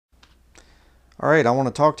All right, I want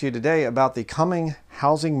to talk to you today about the coming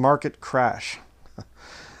housing market crash.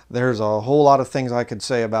 There's a whole lot of things I could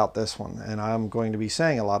say about this one, and I'm going to be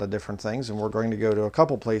saying a lot of different things, and we're going to go to a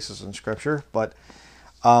couple places in Scripture. But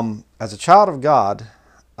as a child of God,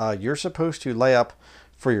 you're supposed to lay up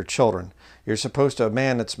for your children. You're supposed to, a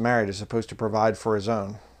man that's married is supposed to provide for his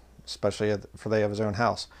own, especially for they have his own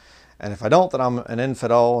house. And if I don't, then I'm an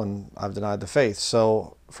infidel and I've denied the faith.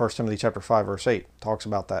 So 1 Timothy chapter 5, verse 8 talks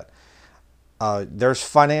about that. There's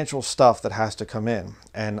financial stuff that has to come in.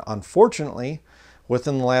 And unfortunately,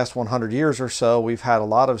 within the last 100 years or so, we've had a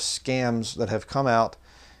lot of scams that have come out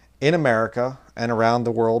in America and around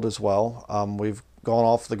the world as well. We've gone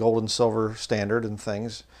off the gold and silver standard and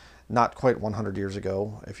things. Not quite 100 years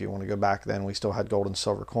ago. If you want to go back then, we still had gold and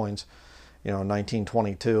silver coins. You know, in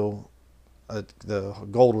 1922, the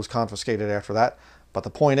gold was confiscated after that. But the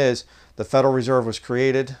point is, the Federal Reserve was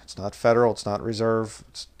created. It's not federal. It's not reserve.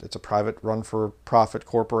 It's a private run-for-profit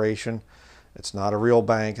corporation. It's not a real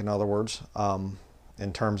bank, in other words,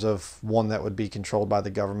 in terms of one that would be controlled by the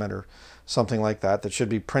government or something like that, that should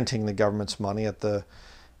be printing the government's money at the,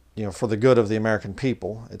 for the good of the American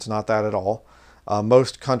people. It's not that at all.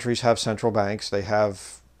 Most countries have central banks. They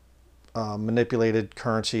have manipulated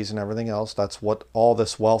currencies and everything else. That's what all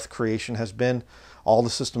this wealth creation has been, all the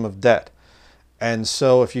system of debt. And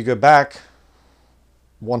so if you go back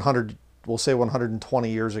 100, we'll say 120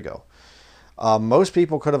 years ago, most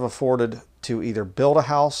people could have afforded to either build a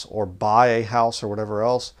house or buy a house or whatever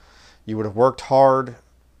else. You would have worked hard.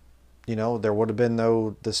 There would have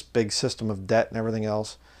been this big system of debt and everything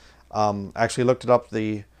else. Actually looked it up,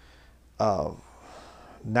 the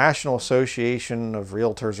National Association of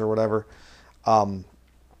Realtors or whatever,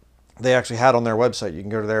 they actually had on their website. You can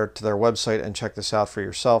go to their website and check this out for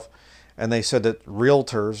yourself. And they said that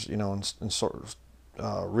realtors, and sort of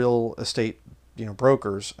real estate,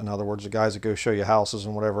 brokers, in other words, the guys that go show you houses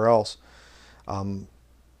and whatever else,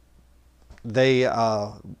 they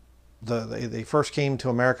first came to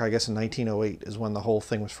America, I guess, in 1908 is when the whole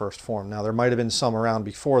thing was first formed. Now, there might have been some around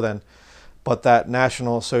before then, but that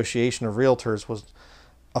National Association of Realtors was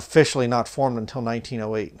officially not formed until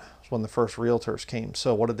 1908. It's when the first realtors came.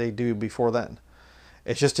 So what did they do before then?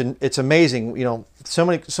 It's amazing, so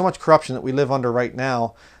much corruption that we live under right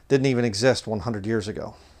now didn't even exist 100 years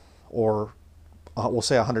ago, or we'll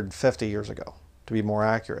say 150 years ago, to be more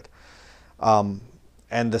accurate. And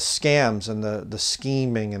the scams and the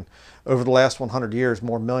scheming, and over the last 100 years,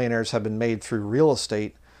 more millionaires have been made through real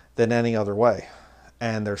estate than any other way.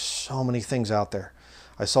 And there's so many things out there.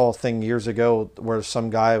 I saw a thing years ago where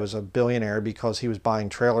some guy was a billionaire because he was buying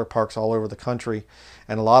trailer parks all over the country,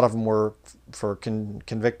 and a lot of them were for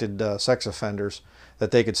convicted sex offenders,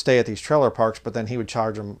 that they could stay at these trailer parks, but then he would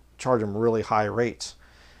charge them really high rates,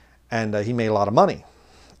 and he made a lot of money.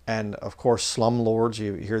 And of course, slumlords,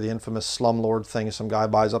 you hear the infamous slumlord thing. Some guy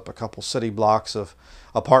buys up a couple city blocks of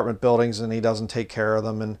apartment buildings and he doesn't take care of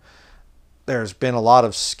them. And there's been a lot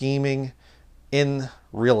of scheming in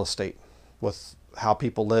real estate with how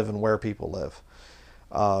people live and where people live.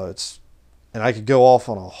 And I could go off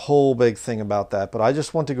on a whole big thing about that, but I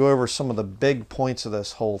just want to go over some of the big points of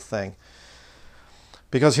this whole thing.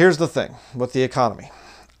 Because here's the thing with the economy.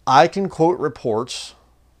 I can quote reports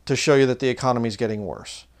to show you that the economy is getting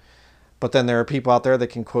worse. But then there are people out there that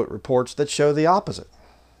can quote reports that show the opposite.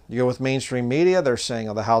 You go with mainstream media, they're saying,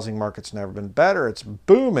 oh, the housing market's never been better. It's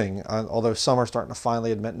booming. Although some are starting to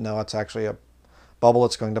finally admit, no, it's actually a bubble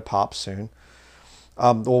that's going to pop soon.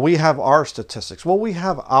 Well, we have our statistics. Well, we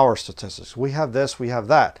have our statistics. We have this, we have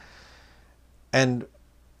that. And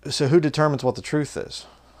so who determines what the truth is?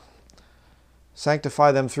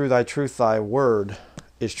 Sanctify them through thy truth. Thy word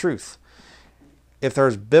is truth. If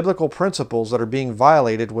there's biblical principles that are being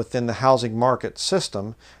violated within the housing market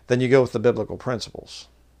system, then you go with the biblical principles.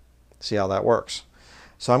 See how that works.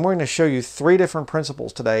 So I'm going to show you 3 different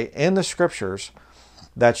principles today in the scriptures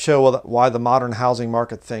that show why the modern housing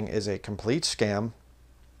market thing is a complete scam.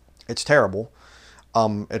 It's terrible.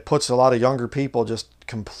 It puts a lot of younger people just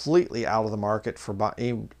completely out of the market for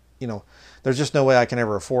buying. There's just no way I can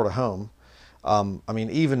ever afford a home. I mean,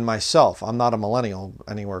 even myself, I'm not a millennial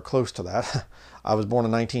anywhere close to that. I was born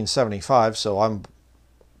in 1975, so I'm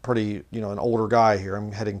pretty, an older guy here.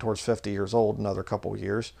 I'm heading towards 50 years old, another couple of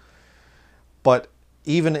years. But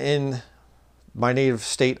even in my native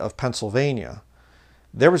state of Pennsylvania,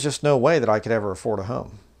 there was just no way that I could ever afford a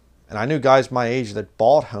home. And I knew guys my age that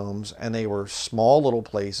bought homes, and they were small little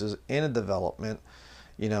places in a development,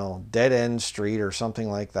 dead end street or something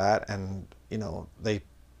like that. And,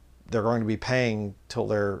 they're going to be paying till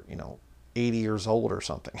they're, 80 years old or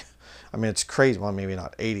something. I mean, it's crazy. Well, maybe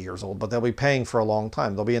not 80 years old, but they'll be paying for a long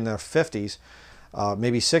time. They'll be in their 50s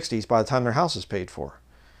maybe 60s by the time their house is paid for.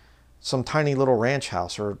 Some tiny little ranch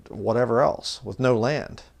house or whatever else with no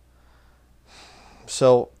land.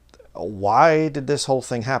 So why did this whole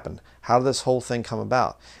thing happen? How did this whole thing come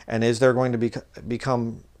about? And is there going to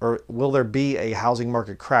become, or will there be a housing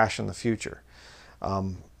market crash in the future?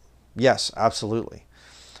 Yes, absolutely.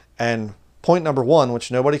 And point number one, which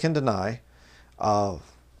nobody can deny,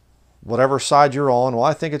 whatever side you're on, well,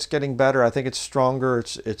 I think it's getting better. I think it's stronger.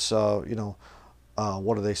 It's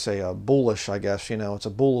what do they say? Bullish, I guess. It's a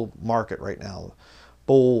bull market right now.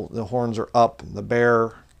 Bull, the horns are up. The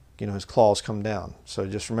bear, his claws come down. So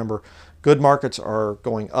just remember, good markets are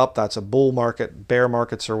going up. That's a bull market. Bear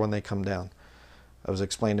markets are when they come down. It was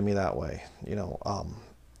explained to me that way.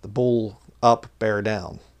 The bull up, bear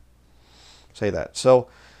down. Say that. So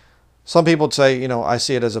some people would say, I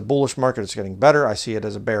see it as a bullish market. It's getting better. I see it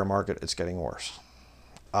as a bear market. It's getting worse.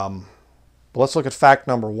 But let's look at fact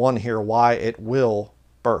number one here, why it will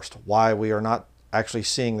burst, why we are not actually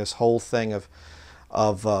seeing this whole thing of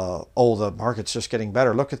the market's just getting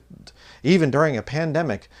better. Look at, even during a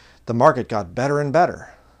pandemic, the market got better and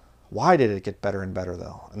better. Why did it get better and better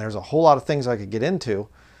though? And there's a whole lot of things I could get into,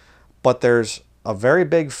 but there's a very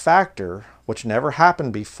big factor which never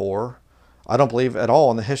happened before. I don't believe at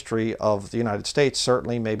all in the history of the United States,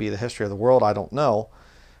 certainly maybe the history of the world, I don't know.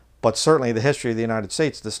 But certainly the history of the United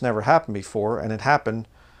States, this never happened before, and it happened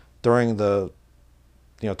during the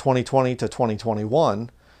 2020 to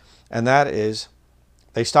 2021, and that is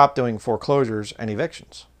they stopped doing foreclosures and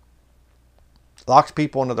evictions. Locked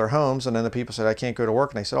people into their homes, and then the people said, I can't go to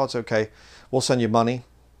work, and they said, oh, it's okay, we'll send you money,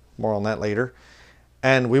 more on that later,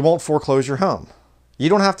 and we won't foreclose your home. You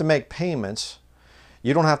don't have to make payments,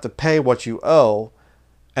 you don't have to pay what you owe,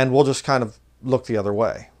 and we'll just kind of look the other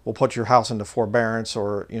way. We'll put your house into forbearance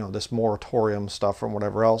or, this moratorium stuff or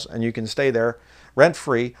whatever else, and you can stay there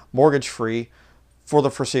rent-free, mortgage-free for the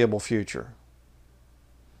foreseeable future.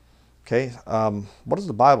 Okay, what does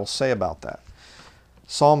the Bible say about that?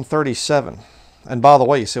 Psalm 37. And by the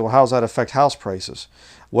way, you say, well, how does that affect house prices?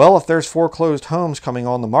 Well, if there's foreclosed homes coming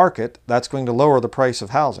on the market, that's going to lower the price of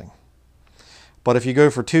housing. But if you go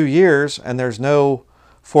for 2 years and there's no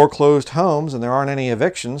foreclosed homes and there aren't any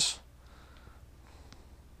evictions,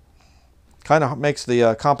 kind of makes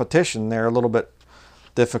the competition there a little bit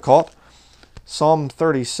difficult. Psalm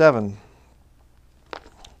 37,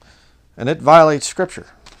 and it violates Scripture.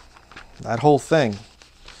 That whole thing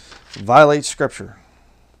violates Scripture.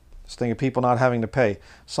 This thing of people not having to pay.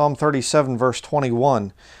 Psalm 37, verse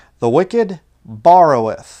 21, the wicked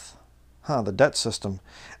borroweth, the debt system,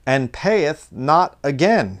 and payeth not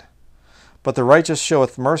again, but the righteous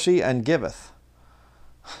showeth mercy and giveth.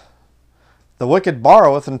 The wicked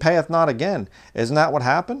borroweth and payeth not again. Isn't that what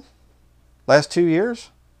happened last 2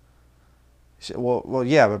 years? You say, well,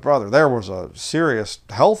 yeah, but brother, there was a serious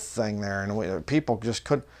health thing there, and people just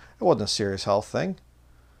couldn't. It wasn't a serious health thing.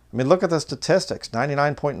 I mean, look at the statistics.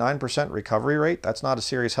 99.9% recovery rate. That's not a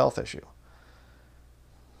serious health issue.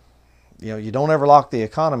 You don't ever lock the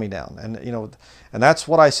economy down, and that's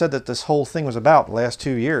what I said that this whole thing was about the last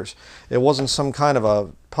 2 years. It wasn't some kind of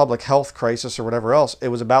a public health crisis or whatever else. It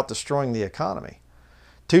was about destroying the economy.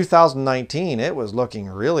 2019, it was looking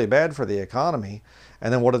really bad for the economy,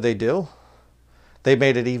 and then what did they do? They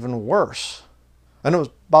made it even worse. And it was,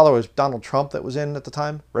 by the way, it was Donald Trump that was in at the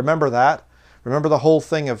time. Remember that? Remember the whole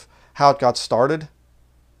thing of how it got started?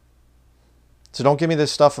 So don't give me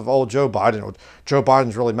this stuff of, oh, Joe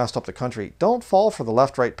Biden's really messed up the country. Don't fall for the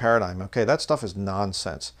left-right paradigm, okay? That stuff is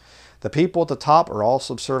nonsense. The people at the top are all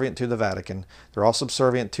subservient to the Vatican. They're all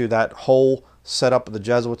subservient to that whole setup of the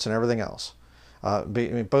Jesuits and everything else.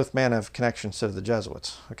 Both men have connections to the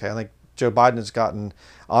Jesuits, okay? I think Joe Biden has gotten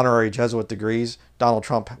honorary Jesuit degrees. Donald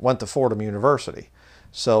Trump went to Fordham University.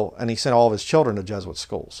 So, and he sent all of his children to Jesuit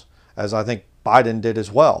schools, as I think Biden did as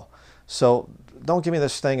well. So don't give me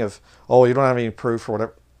this thing of, oh, you don't have any proof or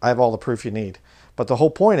whatever. I have all the proof you need. But the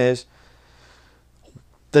whole point is,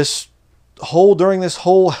 during this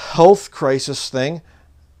whole health crisis thing,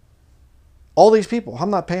 all these people, I'm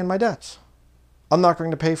not paying my debts. I'm not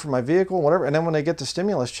going to pay for my vehicle, whatever. And then when they get the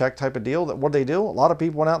stimulus check type of deal, what do they do? A lot of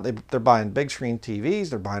people went out, they're buying big screen TVs,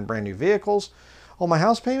 they're buying brand new vehicles. Oh, my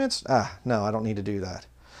house payments? No, I don't need to do that.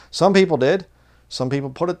 Some people did. Some people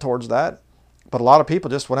put it towards that. But a lot of people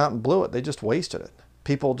just went out and blew it. They just wasted it.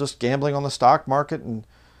 People just gambling on the stock market and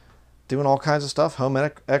doing all kinds of stuff, home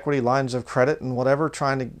equity lines of credit and whatever,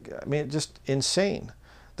 just insane.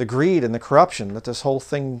 The greed and the corruption that this whole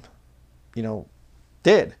thing,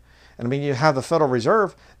 did. And you have the Federal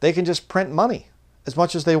Reserve, they can just print money as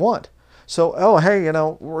much as they want. So, oh, hey,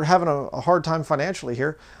 we're having a hard time financially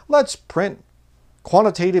here. Let's print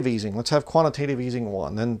quantitative easing. Let's have quantitative easing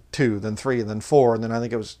 1, then 2, then 3, then 4, and then I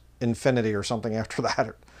think it was infinity or something after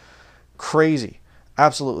that. Crazy.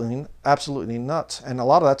 Absolutely nuts. And a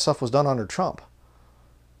lot of that stuff was done under Trump.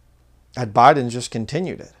 And Biden just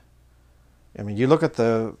continued it. I mean, you look at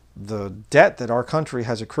the debt that our country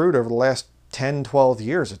has accrued over the last 10, 12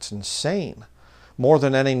 years. It's insane. More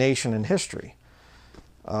than any nation in history.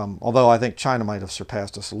 Although I think China might have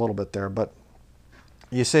surpassed us a little bit there. But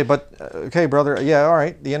you say, but, okay, brother, yeah, all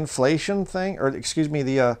right, the inflation thing, or excuse me,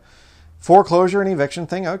 the foreclosure and eviction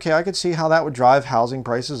thing, okay, I could see how that would drive housing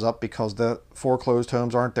prices up because the foreclosed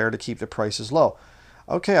homes aren't there to keep the prices low.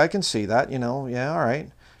 Okay, I can see that, yeah, all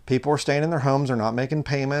right. People are staying in their homes, they're not making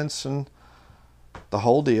payments, and the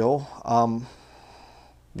whole deal.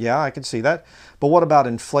 Yeah, I can see that. But what about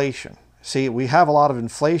inflation? See, we have a lot of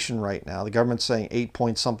inflation right now. The government's saying 8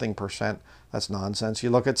 point something %. That's nonsense. You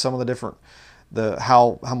look at some of the different,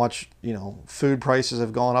 how much, food prices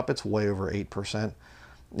have gone up. It's way over 8%.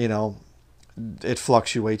 It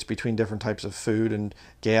fluctuates between different types of food and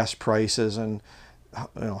gas prices and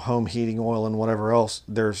home heating oil and whatever else.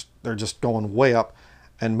 They're just going way up.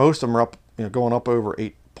 And most of them are up, going up over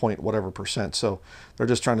 8 point whatever %. So they're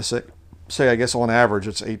just trying to say, I guess on average,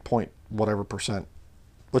 it's 8 point whatever %,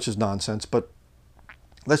 which is nonsense. But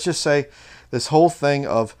let's just say this whole thing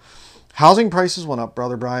of housing prices went up,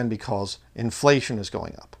 Brother Brian, because inflation is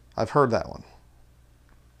going up. I've heard that one.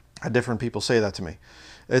 I had different people say that to me.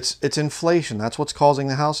 It's inflation. That's what's causing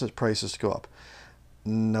the house prices to go up.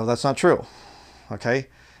 No, that's not true. Okay?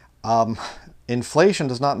 Inflation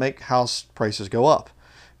does not make house prices go up,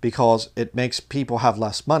 because it makes people have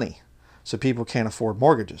less money, so people can't afford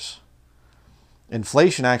mortgages.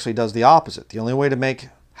 Inflation actually does the opposite. The only way to make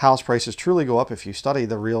house prices truly go up, if you study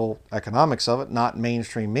the real economics of it, not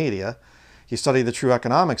mainstream media, you study the true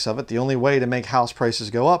economics of it, the only way to make house prices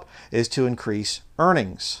go up is to increase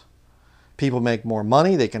earnings. People make more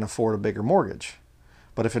money, they can afford a bigger mortgage.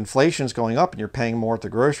 But if inflation's going up and you're paying more at the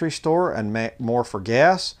grocery store and more for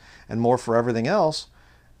gas and more for everything else,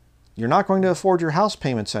 you're not going to afford your house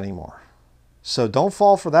payments anymore. So don't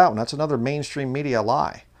fall for that one. That's another mainstream media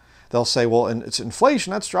lie. They'll say, well, and it's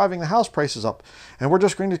inflation that's driving the house prices up, and we're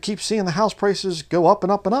just going to keep seeing the house prices go up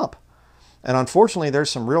and up and up. And unfortunately, there's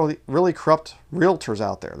some really corrupt realtors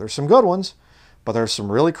out there. There's some good ones, but there's some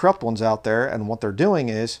really corrupt ones out there, and what they're doing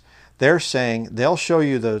is they're saying they'll show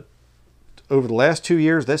you over the last 2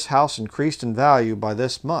 years, this house increased in value by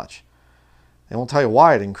this much. They won't tell you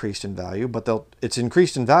why it increased in value, but it's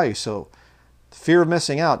increased in value. So fear of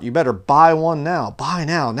missing out, you better buy one now. Buy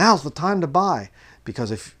now. Now's the time to buy.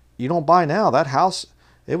 Because if you don't buy now, that house,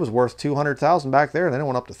 it was worth $200,000 back there, and then it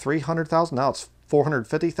went up to $300,000. Now it's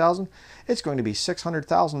 $450,000. It's going to be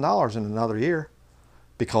 $600,000 in another year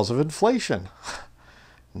because of inflation.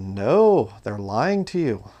 No, they're lying to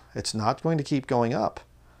you. It's not going to keep going up.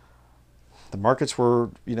 The markets were,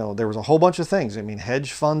 there was a whole bunch of things. I mean,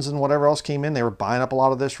 hedge funds and whatever else came in. They were buying up a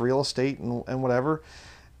lot of this real estate and whatever.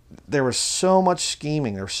 There was so much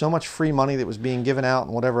scheming. There was so much free money that was being given out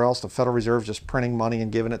and whatever else. The Federal Reserve just printing money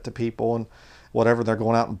and giving it to people and whatever. They're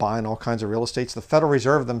going out and buying all kinds of real estates. The Federal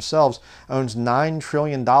Reserve themselves owns $9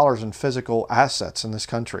 trillion in physical assets in this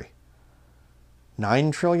country.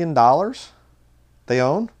 $9 trillion they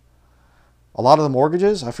own. A lot of the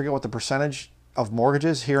mortgages, I forget what the percentage of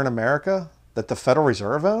mortgages here in America that the Federal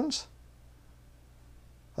Reserve owns?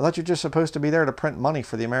 I thought you're just supposed to be there to print money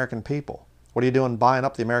for the American people. What are you doing buying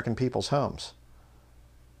up the American people's homes?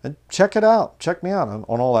 And check it out. Check me out on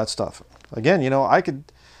all that stuff. Again,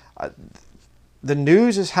 the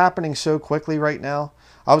news is happening so quickly right now.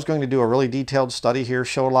 I was going to do a really detailed study here,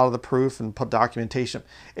 show a lot of the proof and put documentation.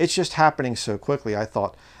 It's just happening so quickly. I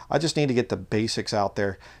thought I just need to get the basics out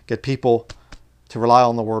there, get people to rely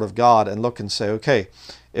on the Word of God and look and say, okay,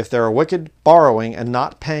 if they're a wicked borrowing and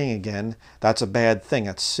not paying again, that's a bad thing.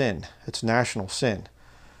 That's sin. It's national sin.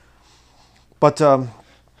 But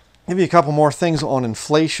give you a couple more things on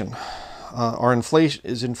inflation.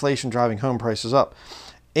 Is inflation driving home prices up?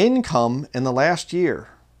 Income in the last year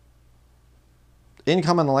went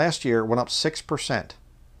up 6%.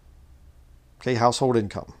 Okay, household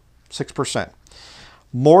income, 6%.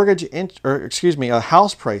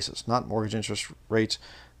 House prices, not mortgage interest rates.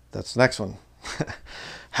 That's the next one.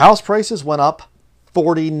 House prices went up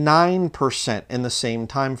 49% in the same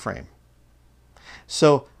time frame.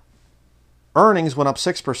 So earnings went up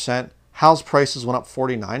 6%. House prices went up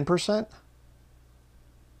 49%.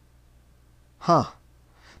 Huh.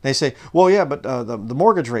 They say, well, yeah, but the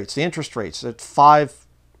mortgage rates, the interest rates, at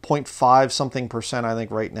 5.5 something percent, I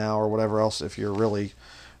think, right now, or whatever else, if you're really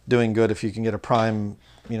doing good, if you can get a prime,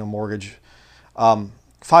 mortgage.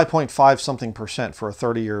 5.5 something percent for a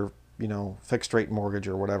 30-year, fixed rate mortgage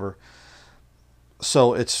or whatever.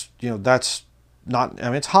 So it's, that's not, I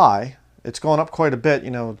mean, it's high. It's gone up quite a bit,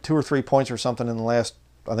 2 or 3 points or something in the last,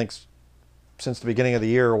 I think, since the beginning of the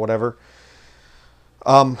year or whatever.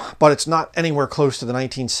 But it's not anywhere close to the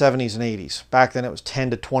 1970s and 80s. Back then it was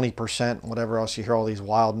 10 to 20%, whatever else. You hear all these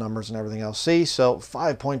wild numbers and everything else. See, so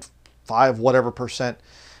 5.5 whatever percent,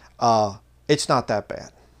 it's not that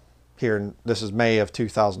bad. Here, this is May of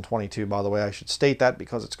 2022, by the way. I should state that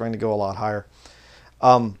because it's going to go a lot higher.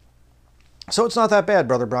 So it's not that bad,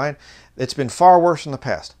 Brother Brian. It's been far worse in the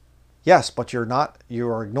past. Yes, but you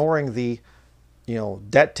are ignoring the,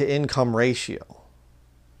 debt to income ratio.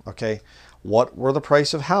 Okay. What were the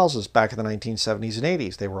price of houses back in the 1970s and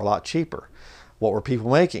 80s? They were a lot cheaper. What were people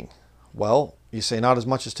making? Well, you say not as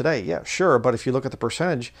much as today. Yeah, sure. But if you look at the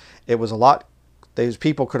percentage, it was a lot. Those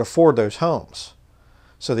people could afford those homes.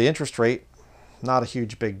 So the interest rate, not a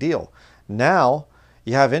huge big deal. Now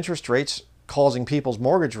you have interest rates causing people's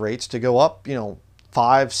mortgage rates to go up,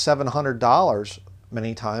 $500-700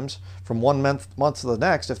 many times from one month to the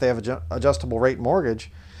next. If they have an adjustable rate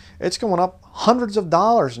mortgage, it's going up hundreds of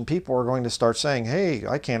dollars, and people are going to start saying, hey,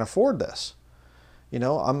 I can't afford this.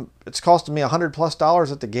 It's costing me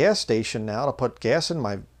 $100+ at the gas station now to put gas in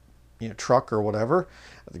my truck or whatever.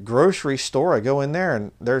 At the grocery store, I go in there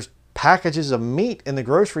and there's packages of meat in the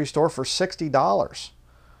grocery store for $60.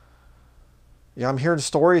 I'm hearing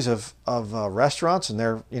stories of restaurants, and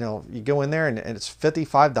they're, you go in there and it's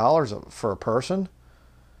 $55 for a person,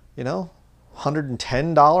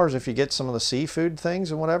 $110 if you get some of the seafood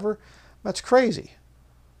things and whatever. That's crazy.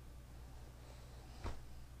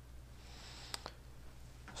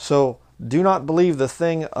 So do not believe the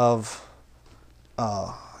thing of,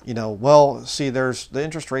 well, see, there's the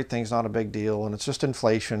interest rate thing's not a big deal, and it's just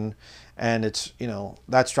inflation, and it's,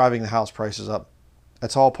 that's driving the house prices up.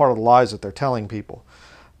 That's all part of the lies that they're telling people.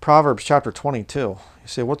 Proverbs chapter 22. You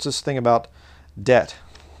say, what's this thing about debt?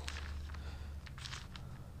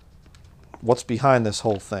 What's behind this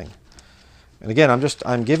whole thing? And again,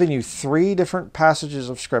 I'm giving you 3 different passages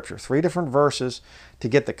of Scripture, 3 different verses to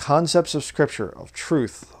get the concepts of Scripture, of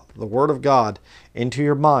truth, the Word of God, into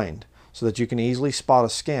your mind so that you can easily spot a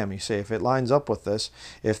scam. You say, if it lines up with this,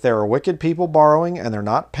 if there are wicked people borrowing and they're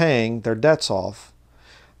not paying their debts off,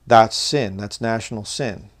 that's sin. That's national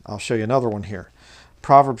sin. I'll show you another one here.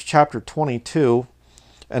 Proverbs chapter 22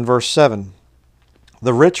 and verse 7.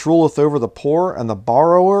 The rich ruleth over the poor, and the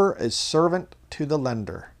borrower is servant to the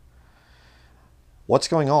lender. What's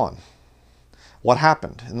going on? What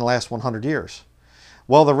happened in the last 100 years?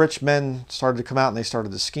 Well, the rich men started to come out and they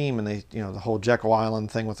started to scheme, and they, the whole Jekyll Island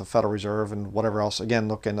thing with the Federal Reserve and whatever else. Again,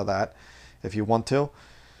 look into that if you want to.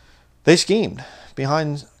 They schemed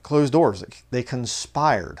behind closed doors. They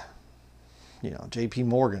conspired. J.P.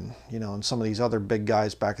 Morgan, and some of these other big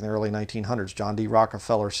guys back in the early 1900s, John D.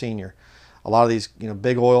 Rockefeller Sr., a lot of these,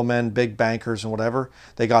 big oil men, big bankers and whatever,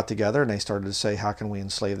 they got together and they started to say, how can we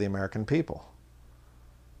enslave the American people?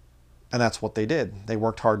 And that's what they did. They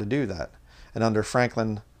worked hard to do that. And under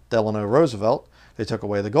Franklin Delano Roosevelt, they took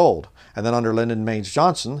away the gold. And then under Lyndon Baines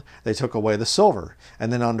Johnson, they took away the silver.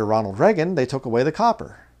 And then under Ronald Reagan, they took away the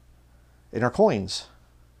copper in our coins.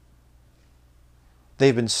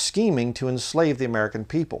 They've been scheming to enslave the American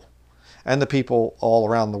people. And the people all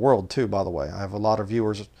around the world too, by the way. I have a lot of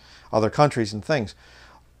viewers, other countries and things.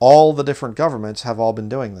 All the different governments have all been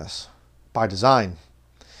doing this by design.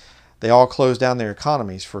 They all closed down their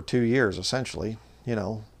economies for 2 years, essentially.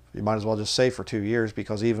 You might as well just say for 2 years,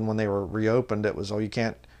 because even when they were reopened, it was, oh, you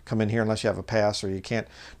can't come in here unless you have a pass, or you can't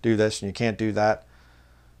do this and you can't do that.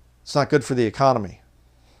 It's not good for the economy.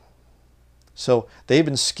 So they've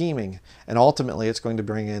been scheming, and ultimately it's going to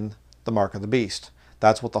bring in the mark of the beast.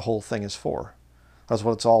 That's what the whole thing is for. That's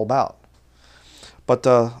what it's all about. But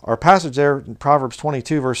our passage there in Proverbs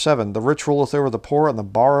 22 verse 7, the rich ruleth over the poor, and the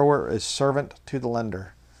borrower is servant to the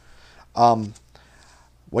lender.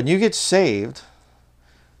 When you get saved,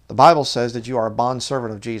 the Bible says that you are a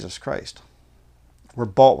bondservant of Jesus Christ. We're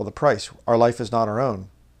bought with a price. Our life is not our own.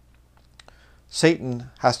 Satan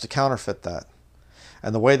has to counterfeit that.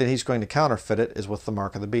 And the way that he's going to counterfeit it is with the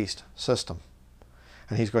mark of the beast system.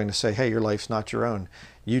 And he's going to say, hey, your life's not your own.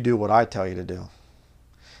 You do what I tell you to do.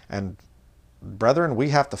 And brethren, we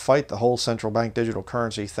have to fight the whole central bank digital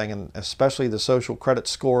currency thing, and especially the social credit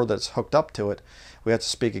score that's hooked up to it. We have to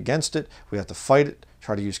speak against it. We have to fight it,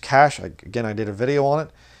 try to use cash. Again, I did a video on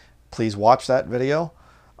it. Please watch that video.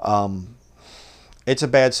 It's a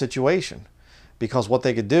bad situation, because what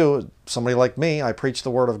they could do, somebody like me, I preach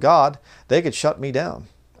the Word of God, they could shut me down.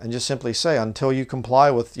 and just simply say, until you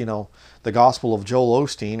comply with, the gospel of Joel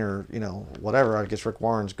Osteen, or, whatever. I guess Rick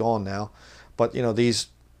Warren's gone now. But, these,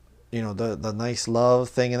 the nice love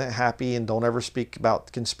thing and it happy, and don't ever speak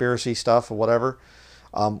about conspiracy stuff or whatever.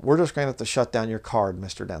 We're just going to have to shut down your card,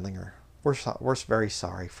 Mr. Denlinger. We're very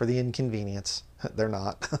sorry for the inconvenience. They're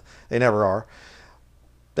not. They never are.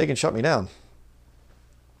 They can shut me down.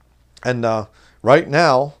 And right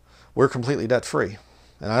now, we're completely debt-free.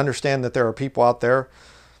 And I understand that there are people out there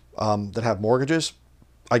that have mortgages.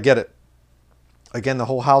 I get it. Again, the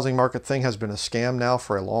whole housing market thing has been a scam now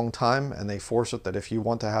for a long time, and they force it that if you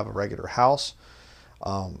want to have a regular house,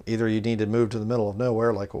 either you need to move to the middle of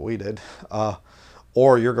nowhere like what we did,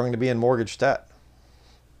 or you're going to be in mortgage debt.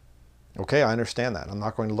 Okay, I understand that. I'm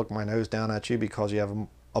not going to look my nose down at you because you have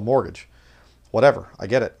a mortgage. Whatever, I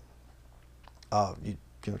get it. You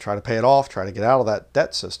try to pay it off, try to get out of that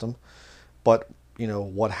debt system. But,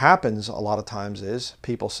 what happens a lot of times is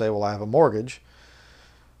people say, well, I have a mortgage,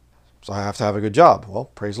 so I have to have a good job.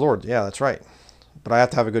 Well, praise the Lord. Yeah, that's right. But I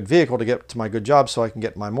have to have a good vehicle to get to my good job so I can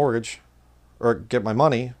get my mortgage, or get my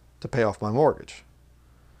money to pay off my mortgage.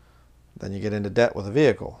 Then you get into debt with a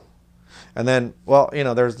vehicle. And then, well,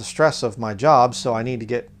 there's the stress of my job, so I need to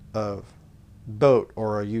get a boat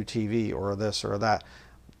or a UTV or this or that.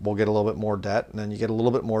 We'll get a little bit more debt, and then you get a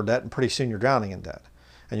little bit more debt, and pretty soon you're drowning in debt.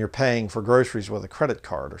 And you're paying for groceries with a credit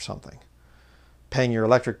card or something. Paying your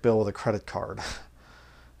electric bill with a credit card.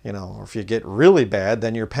 Or if you get really bad,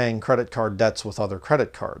 then you're paying credit card debts with other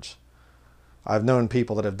credit cards. I've known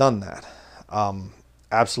people that have done that.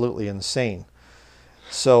 Absolutely insane.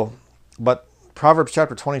 So, but Proverbs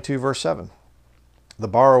chapter 22, verse 7. The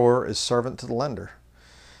borrower is servant to the lender.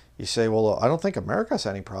 You say, well, I don't think America has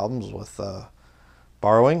any problems with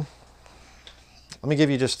borrowing. Let me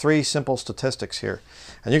give you just 3 simple statistics here,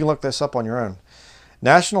 and you can look this up on your own.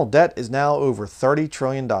 National debt is now over $30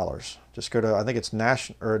 trillion. Just go to, I think it's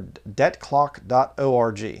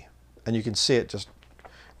debtclock.org, and you can see it just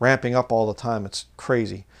ramping up all the time. It's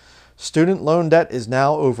crazy. Student loan debt is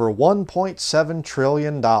now over $1.7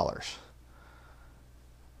 trillion.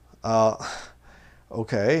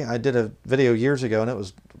 Okay, I did a video years ago, and it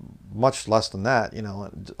was much less than that,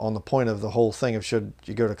 on the point of the whole thing of should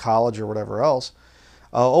you go to college or whatever else.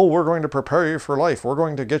 We're going to prepare you for life. We're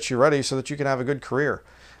going to get you ready so that you can have a good career.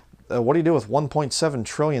 What do you do with $1.7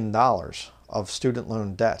 trillion of student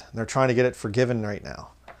loan debt? And they're trying to get it forgiven right now.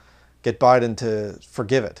 Get Biden to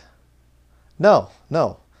forgive it. No.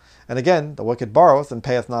 And again, the wicked borroweth and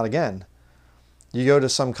payeth not again. You go to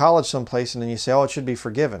some college someplace and then you say, it should be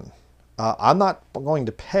forgiven. I'm not going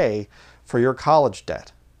to pay for your college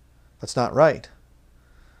debt. That's not right.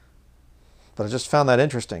 But I just found that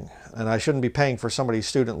interesting. And I shouldn't be paying for somebody's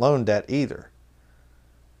student loan debt either.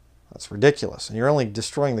 That's ridiculous. And you're only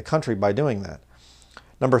destroying the country by doing that.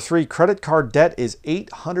 Number 3, credit card debt is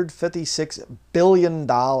 $856 billion.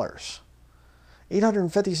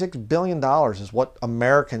 $856 billion is what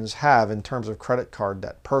Americans have in terms of credit card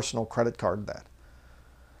debt, personal credit card debt.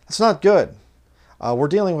 That's not good. We're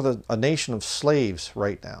dealing with a nation of slaves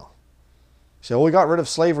right now. So we got rid of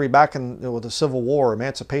slavery back with the Civil War,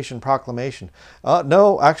 Emancipation Proclamation.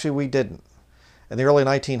 No, actually we didn't. In the early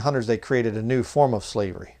 1900s, they created a new form of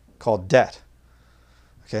slavery called debt.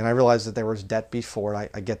 Okay, and I realize that there was debt before, I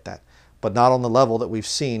get that. But not on the level that we've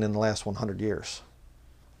seen in the last 100 years.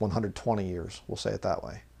 120 years, we'll say it that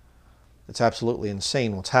way. It's absolutely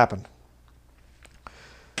insane what's happened.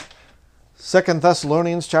 2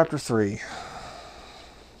 Thessalonians chapter 3.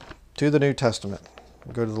 To the New Testament.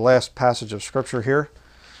 We'll go to the last passage of Scripture here.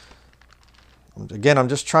 Again, I'm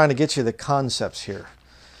just trying to get you the concepts here.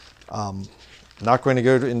 I'm not going to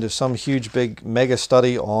go into some huge, big, mega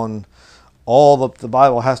study on all the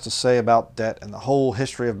Bible has to say about debt and the whole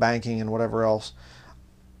history of banking and whatever else,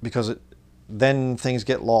 because then things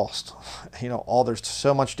get lost. There's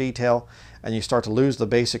so much detail, and you start to lose the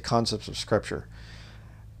basic concepts of Scripture.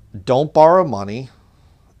 Don't borrow money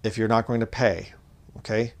if you're not going to pay.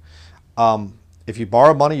 Okay? If you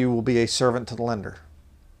borrow money, you will be a servant to the lender.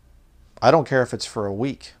 I don't care if it's for a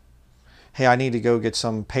week. Hey, I need to go get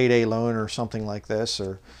some payday loan or something like this,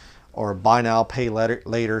 or buy now, pay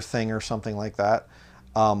later thing or something like that.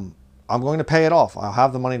 I'm going to pay it off. I'll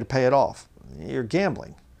have the money to pay it off. You're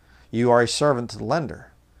gambling. You are a servant to the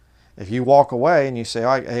lender. If you walk away and you say,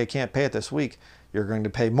 I can't pay it this week, you're going to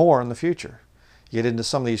pay more in the future. You get into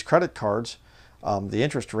some of these credit cards, the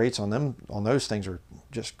interest rates on those things are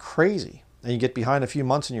just crazy. And you get behind a few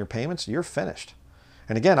months in your payments, you're finished.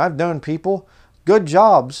 And again, I've known people, good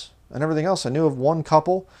jobs and everything else. I knew of one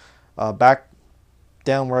couple back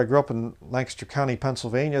down where I grew up in Lancaster County,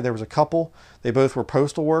 Pennsylvania, there was a couple. They both were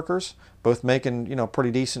postal workers, both making,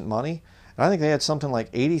 pretty decent money. And I think they had something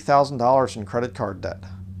like $80,000 in credit card debt.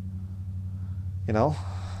 And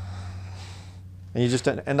you just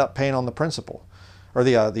end up paying on the principal, or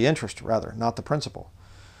the interest rather, not the principal.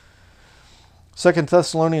 2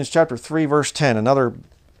 Thessalonians chapter 3, verse 10, another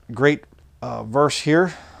great verse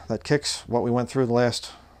here that kicks what we went through the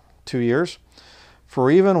last 2 years.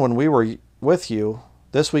 For even when we were with you,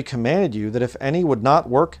 this we commanded you, that if any would not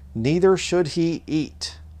work, neither should he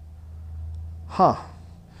eat.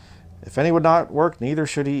 If any would not work, neither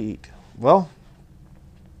should he eat. Well,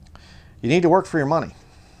 you need to work for your money.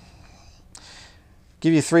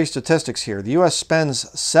 Give you 3 statistics here. The U.S. spends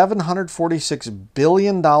 $746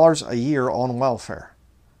 billion a year on welfare.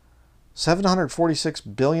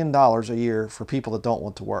 $746 billion a year for people that don't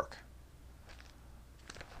want to work.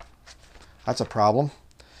 That's a problem.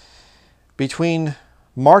 Between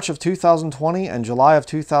March of 2020 and July of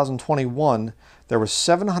 2021, there was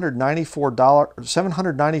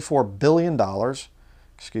 $794 billion,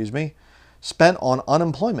 spent on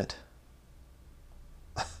unemployment.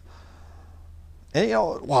 And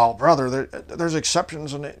well, brother, there's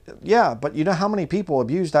exceptions, yeah, but you know how many people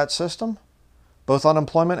abuse that system, both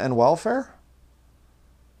unemployment and welfare?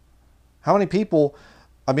 How many people?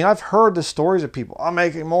 I mean, I've heard the stories of people, I'm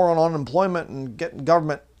making more on unemployment and getting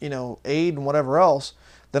government, aid and whatever else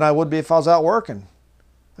than I would be if I was out working.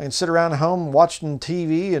 I can sit around at home watching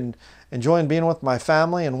TV and enjoying being with my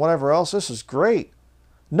family and whatever else. This is great.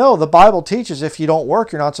 No, the Bible teaches if you don't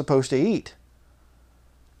work, you're not supposed to eat.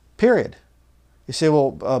 Period. You say,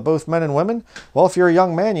 well, both men and women? Well, if you're a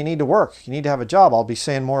young man, you need to work. You need to have a job. I'll be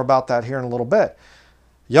saying more about that here in a little bit.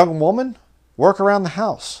 Young woman, work around the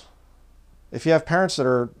house. If you have parents that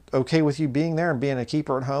are okay with you being there and being a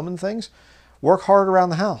keeper at home and things, work hard around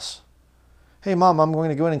the house. Hey, Mom, I'm going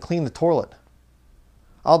to go in and clean the toilet.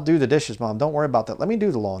 I'll do the dishes, Mom. Don't worry about that. Let me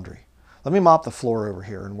do the laundry. Let me mop the floor over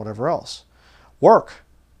here and whatever else. Work.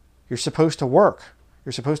 You're supposed to work.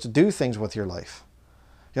 You're supposed to do things with your life.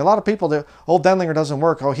 A lot of people do, Denlinger doesn't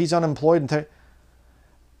work. Oh, he's unemployed.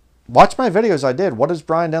 Watch my videos I did. What does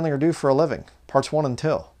Brian Denlinger do for a living? Parts 1 and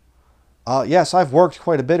 2. Yes, I've worked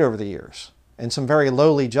quite a bit over the years. And some very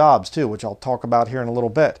lowly jobs too, which I'll talk about here in a little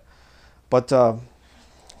bit. But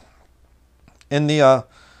in the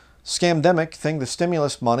scamdemic thing, the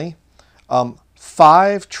stimulus money,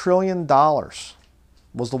 $5 trillion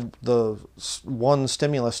was the one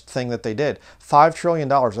stimulus thing that they did. $5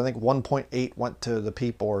 trillion. I think 1.8 went to the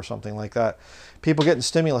people or something like that. People getting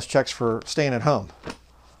stimulus checks for staying at home.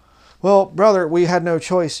 Well, brother, we had no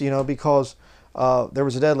choice, because there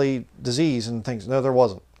was a deadly disease and things. No, there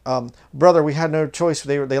wasn't. Brother, we had no choice.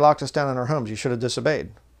 They locked us down in our homes. You should have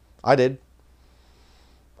disobeyed. I did.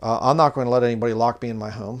 I'm not going to let anybody lock me in my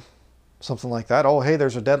home. Something like that. Oh, hey,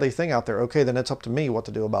 there's a deadly thing out there. Okay, then it's up to me what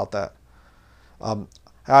to do about that.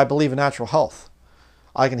 I believe in natural health.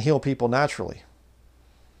 I can heal people naturally.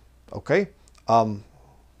 Okay? Then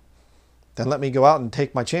let me go out and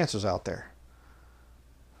take my chances out there.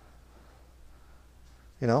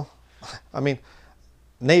 I mean,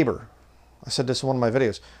 neighbor. I said this in one of my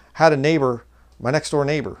videos. Had a neighbor, my next door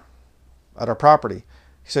neighbor, at our property.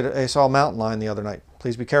 He said, I saw a mountain lion the other night.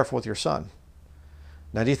 Please be careful with your son.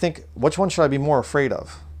 Now, do you think, which one should I be more afraid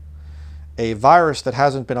of? A virus that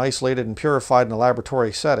hasn't been isolated and purified in a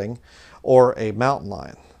laboratory setting, or a mountain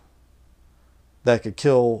lion that could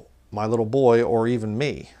kill my little boy or even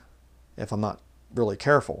me if I'm not really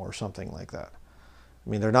careful or something like that? I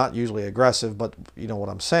mean, they're not usually aggressive, but you know what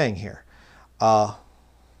I'm saying here. I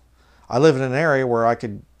live in an area where I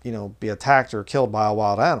could, be attacked or killed by a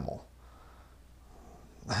wild animal.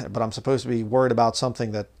 But I'm supposed to be worried about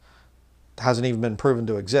something that hasn't even been proven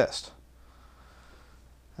to exist.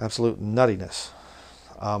 Absolute nuttiness.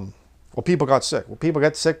 Well, people got sick. Well, people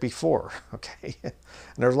got sick before, okay? And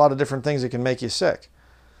there's a lot of different things that can make you sick.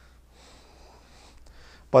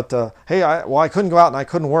 But, hey, I couldn't go out and I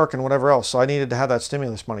couldn't work and whatever else, so I needed to have that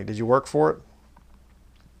stimulus money. Did you work for it?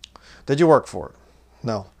 Did you work for it?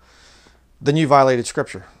 No. Then you violated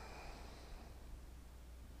Scripture.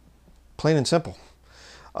 Plain and simple.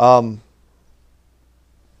 I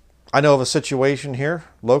know of a situation here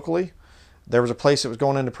locally. There was a place that was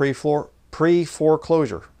going into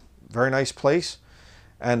pre-foreclosure. Very nice place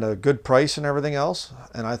and a good price and everything else.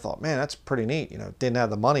 And I thought, man, that's pretty neat. Didn't have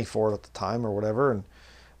the money for it at the time or whatever.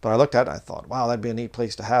 But I looked at it and I thought, wow, that'd be a neat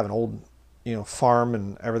place to have an old, farm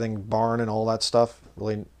and everything, barn and all that stuff.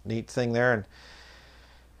 Really neat thing there.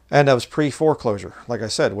 And that was pre-foreclosure, like I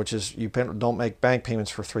said, which is you don't make bank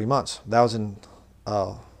payments for 3 months. That was in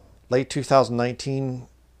late 2019,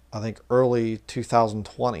 I think early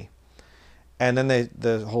 2020. And then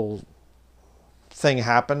the whole thing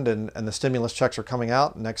happened, and the stimulus checks are coming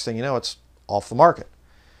out. And next thing you know, it's off the market.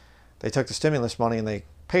 They took the stimulus money and they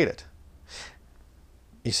paid it.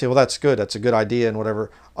 You say, well, that's good. That's a good idea and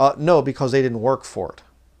whatever. No, because they didn't work for it.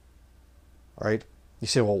 All right? You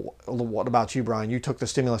say, well, what about you, Brian? You took the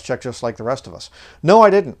stimulus check just like the rest of us. No, I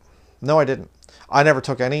didn't. No, I didn't. I never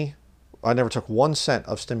took 1 cent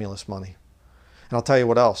of stimulus money. And I'll tell you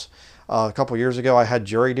what else. A couple years ago, I had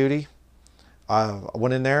jury duty. I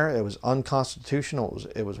went in there. It was unconstitutional.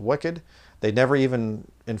 It was wicked. They never even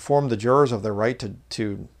informed the jurors of their right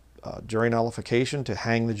to jury nullification, to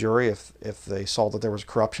hang the jury if they saw that there was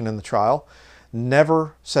corruption in the trial.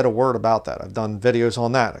 Never said a word about that. I've done videos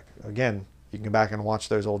on that. Again, you can go back and watch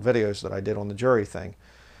those old videos that I did on the jury thing.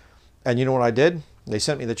 And you know what I did? They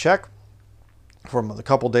sent me the check from the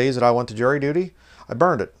couple days that I went to jury duty. I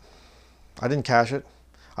burned it. I didn't cash it.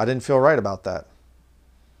 I didn't feel right about that.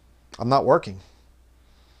 I'm not working.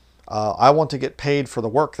 I want to get paid for the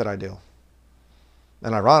work that I do.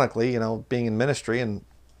 And ironically, being in ministry and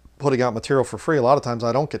putting out material for free, a lot of times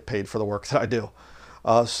I don't get paid for the work that I do.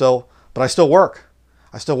 But I still work.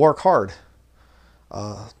 I still work hard.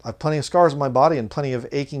 I have plenty of scars on my body and plenty of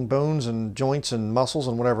aching bones and joints and muscles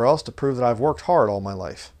and whatever else to prove that I've worked hard all my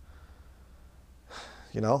life.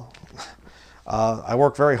 I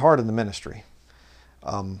work very hard in the ministry.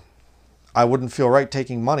 I wouldn't feel right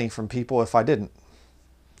taking money from people if I didn't.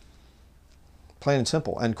 Plain and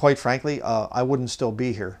simple. And quite frankly, I wouldn't still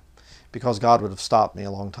be here, because God would have stopped me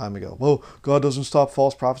a long time ago. Well, God doesn't stop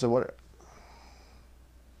false prophets. There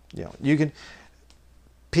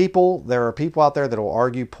are people out there that will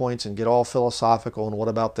argue points and get all philosophical and what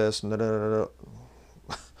about this and I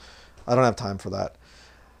don't have time for that.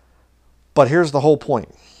 But here's the whole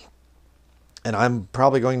point. And I'm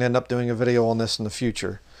probably going to end up doing a video on this in the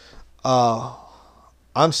future.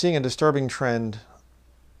 I'm seeing a disturbing trend,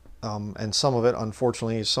 and some of it,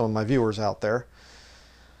 unfortunately, is some of my viewers out there.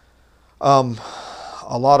 A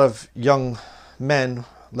lot of young men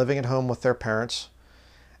living at home with their parents,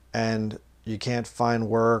 and you can't find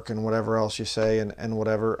work and whatever else you say and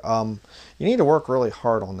whatever. You need to work really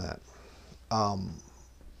hard on that.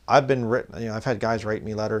 I've had guys write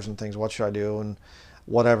me letters and things, what should I do, and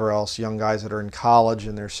whatever else. Young guys that are in college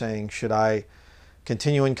and they're saying, should I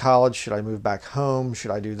continue in college? Should I move back home?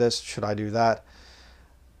 Should I do this? Should I do that?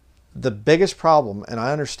 The biggest problem, and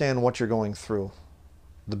I understand what you're going through,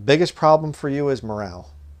 the biggest problem for you is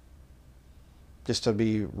morale. Just to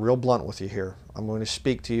be real blunt with you here, I'm going to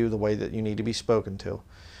speak to you the way that you need to be spoken to.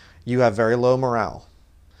 You have very low morale.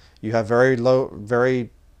 You have very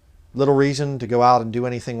little reason to go out and do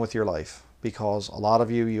anything with your life, because a lot of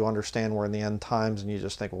you understand we're in the end times and you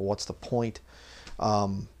just think, well, what's the point?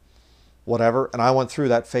 Whatever. And I went through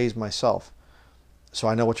that phase myself, so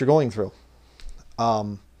I know what you're going through.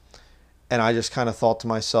 And I just kind of thought to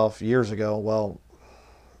myself years ago, well,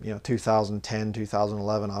 2010,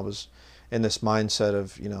 2011, I was in this mindset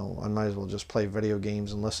of, I might as well just play video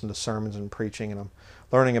games and listen to sermons and preaching, and I'm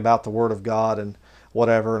learning about the Word of God and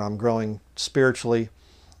whatever, and I'm growing spiritually,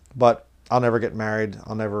 but I'll never get married.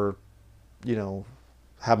 I'll never,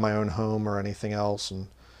 have my own home or anything else, and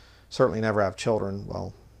certainly never have children.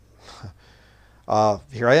 Well,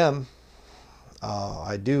 here I am.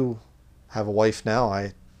 I do have a wife now.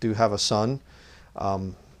 I do have a son.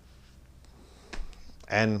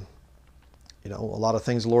 And a lot of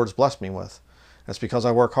things the Lord's blessed me with. That's because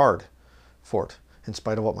I work hard for it, in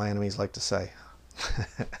spite of what my enemies like to say.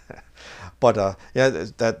 But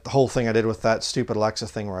that whole thing I did with that stupid Alexa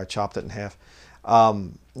thing where I chopped it in half.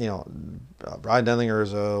 Brian Denlinger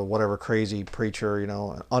is a whatever crazy preacher,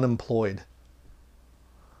 unemployed.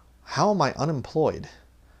 How am I unemployed?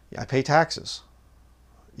 I pay taxes,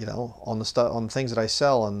 on the stuff, on things that I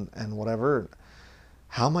sell and whatever.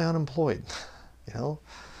 How am I unemployed?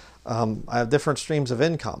 I have different streams of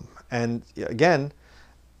income. And again,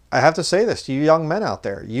 I have to say this to you young men out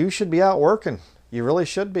there. You should be out working. You really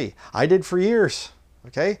should be. I did for years.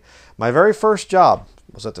 Okay? My very first job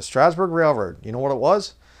was at the Strasburg Railroad. You know what it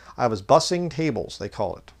was? I was bussing tables, they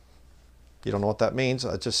call it. You don't know what that means.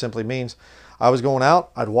 It just simply means I was going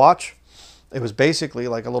out, I'd watch. It was basically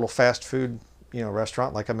like a little fast food,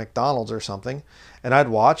 restaurant, like a McDonald's or something. And I'd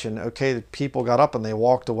watch, and okay, the people got up and they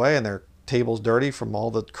walked away, and their table's dirty from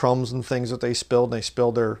all the crumbs and things that they spilled, and they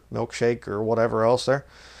spilled their milkshake or whatever else there.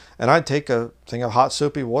 And I'd take a thing of hot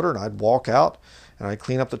soapy water, and I'd walk out, and I'd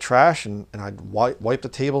clean up the trash, and I'd wipe the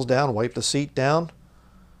tables down, wipe the seat down.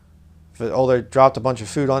 If they dropped a bunch of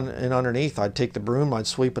food in underneath, I'd take the broom, I'd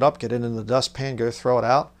sweep it up, get it in the dustpan, go throw it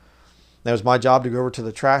out. That was my job, to go over to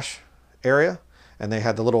the trash area and they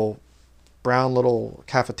had the little brown little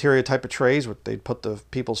cafeteria type of trays where they'd put the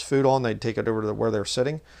people's food on. They'd take it over to where they're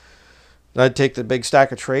sitting. And I'd take the big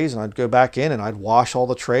stack of trays and I'd go back in and I'd wash all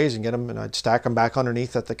the trays and get them, and I'd stack them back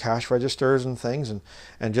underneath at the cash registers and things,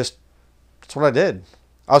 and just, that's what I did.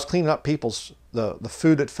 I was cleaning up people's, the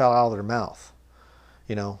food that fell out of their mouth,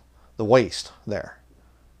 you know, the waste there.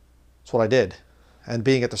 That's what I did. And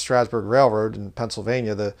being at the Strasburg Railroad in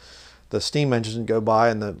Pennsylvania, the steam engines would go by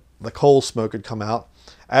and the coal smoke would come out.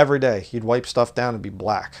 Every day, you'd wipe stuff down and be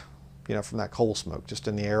black, you know, from that coal smoke, just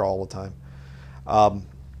in the air all the time.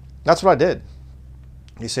 That's what I did.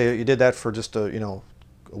 You say you did that for just a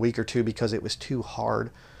week or two because it was too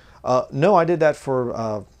hard. No, I did that for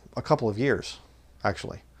a couple of years,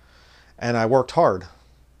 actually. And I worked hard.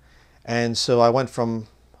 And so I went from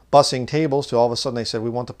bussing tables to all of a sudden they said, we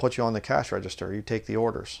want to put you on the cash register. You take the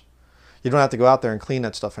orders. You don't have to go out there and clean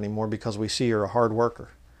that stuff anymore because we see you're a hard worker.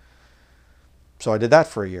 So I did that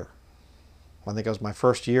for a year. I think it was my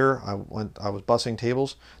first year. I was bussing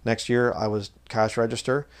tables. Next year I was cash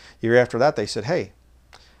register. Year after that they said, hey,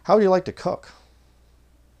 how would you like to cook?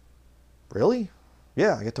 Really?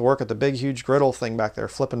 Yeah, I get to work at the big huge griddle thing back there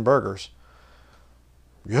flipping burgers.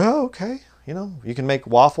 Yeah, okay. You know, you can make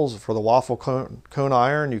waffles for the waffle cone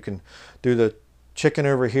iron. You can do the chicken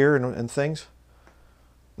over here and things.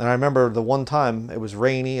 And I remember the one time it was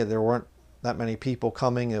rainy and there weren't that many people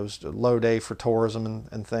coming. It was a low day for tourism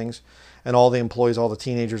and things. And all the employees, all the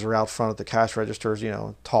teenagers are out front at the cash registers, you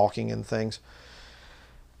know, talking and things.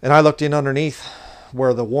 And I looked in underneath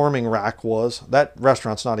where the warming rack was. That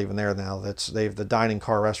restaurant's not even there now. They've the dining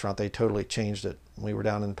car restaurant. They totally changed it. We were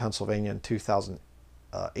down in Pennsylvania in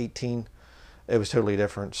 2018. It was totally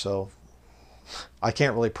different. So I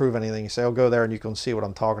can't really prove anything. You say, oh, go there and you can see what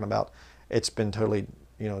I'm talking about. It's been totally,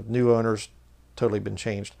 you know, new owners, totally been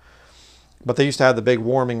changed. But they used to have the big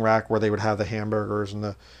warming rack where they would have the hamburgers and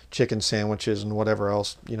the chicken sandwiches and whatever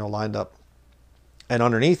else, you know, lined up. And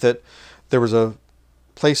underneath it, there was a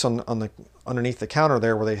place underneath the counter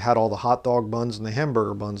there where they had all the hot dog buns and the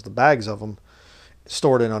hamburger buns, the bags of them,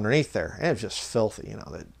 stored in underneath there. And it was just filthy, you know,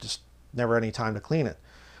 they just never any time to clean it.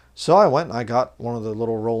 So I went and I got one of the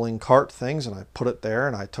little rolling cart things and I put it there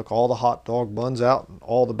and I took all the hot dog buns out and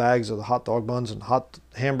all the bags of the hot dog buns and hot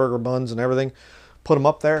hamburger buns and everything, put them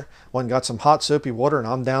up there. Went and got some hot soapy water and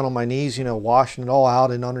I'm down on my knees, you know, washing it all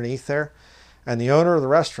out and underneath there. And the owner of the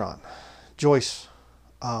restaurant, Joyce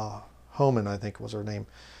Homan, I think was her name.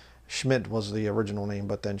 Schmidt was the original name,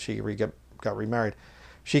 but then she got remarried.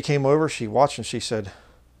 She came over, she watched and she said,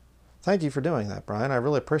 thank you for doing that, Brian. I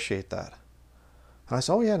really appreciate that. And I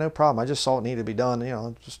said, oh yeah, no problem. I just saw it needed to be done. You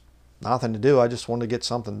know, just nothing to do. I just wanted to get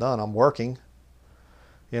something done. I'm working,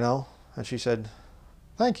 you know. And she said,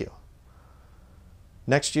 thank you.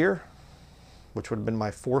 Next year, which would have been my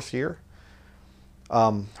 4th year,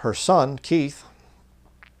 her son, Keith,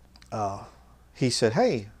 he said,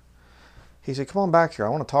 hey, he said, come on back here. I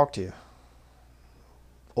want to talk to you.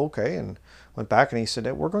 Okay. And went back and he said,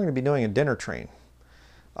 we're going to be doing a dinner train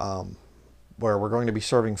where we're going to be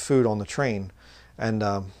serving food on the train. And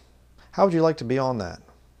how would you like to be on that?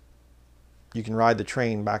 You can ride the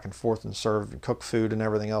train back and forth and serve and cook food and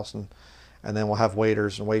everything else. And then we'll have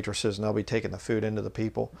waiters and waitresses and they'll be taking the food into the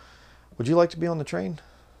people. Would you like to be on the train?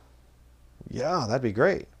 Yeah, that'd be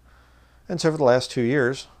great. And so for the last 2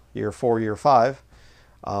 years, year 4, year 5,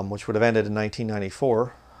 which would have ended in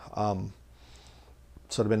 1994, so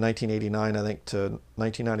it would have been 1989, I think, to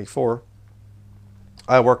 1994,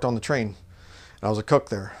 I worked on the train. And I was a cook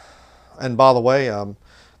there. And by the way,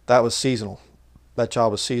 that was seasonal. That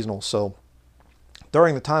job was seasonal. So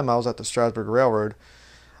during the time I was at the Strasburg Railroad,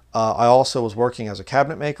 I also was working as a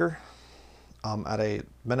cabinet maker at a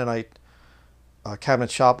Mennonite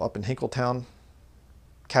cabinet shop up in Hinkletown,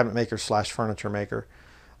 cabinet maker / furniture maker.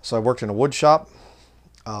 So I worked in a wood shop,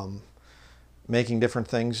 making different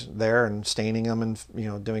things there and staining them and, you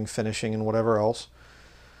know, doing finishing and whatever else.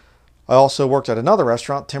 I also worked at another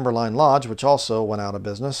restaurant, Timberline Lodge, which also went out of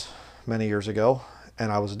business many years ago,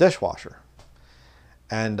 and I was a dishwasher.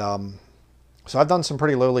 And so I've done some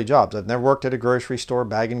pretty lowly jobs. I've never worked at a grocery store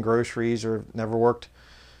bagging groceries, or never worked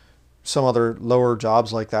some other lower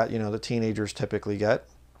jobs like that, you know, the teenagers typically get.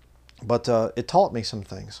 But it taught me some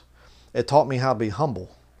things. It taught me how to be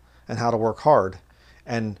humble and how to work hard,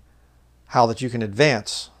 and how that you can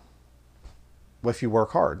advance if you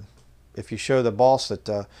work hard. If you show the boss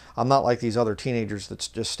that I'm not like these other teenagers that's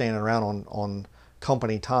just standing around on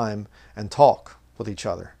company time and talk with each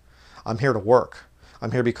other. I'm here to work.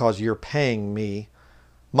 I'm here because you're paying me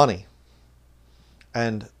money.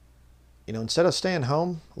 And, you know, instead of staying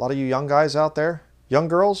home, a lot of you young guys out there, young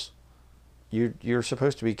girls, you're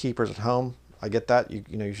supposed to be keepers at home. I get that.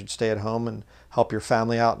 You should stay at home and help your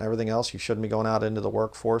family out and everything else. You shouldn't be going out into the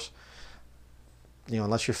workforce.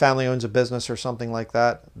 Unless your family owns a business or something like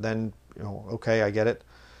that, then, okay, I get it.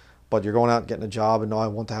 But you're going out and getting a job and, no, I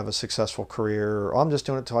want to have a successful career, or I'm just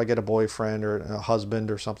doing it till I get a boyfriend or a husband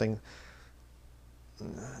or something.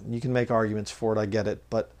 You can make arguments for it, I get it.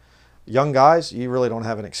 But young guys, you really don't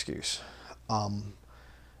have an excuse.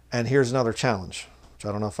 And here's another challenge, which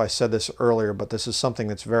I don't know if I said this earlier, but this is something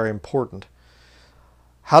that's very important.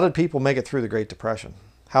 How did people make it through the Great Depression?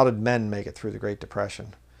 How did men make it through the Great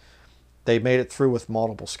Depression? They made it through with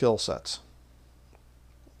multiple skill sets.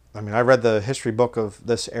 I mean, I read the history book of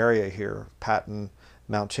this area here, Patten,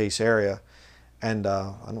 Mount Chase area, and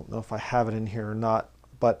I don't know if I have it in here or not,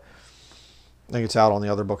 but I think it's out on the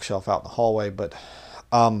other bookshelf out in the hallway, but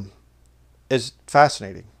it's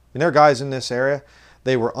fascinating. I mean, there are guys in this area,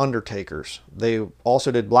 they were undertakers. They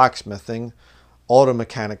also did blacksmithing, auto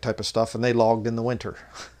mechanic type of stuff, and they logged in the winter.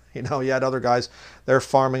 You had other guys, they're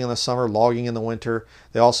farming in the summer, logging in the winter.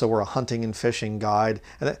 They also were a hunting and fishing guide.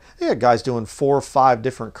 And they had guys doing 4 or 5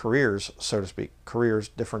 different careers, so to speak,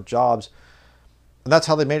 different jobs. And that's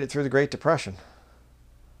how they made it through the Great Depression.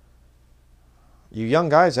 You young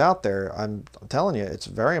guys out there, I'm telling you, it's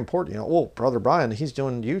very important. Brother Brian, he's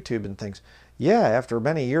doing YouTube and things. Yeah, after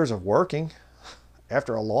many years of working,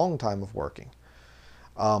 after a long time of working.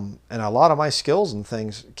 And a lot of my skills and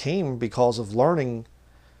things came because of learning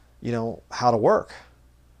how to work.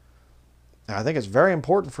 And I think it's very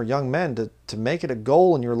important for young men to make it a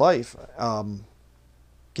goal in your life.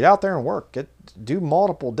 Get out there and work. Do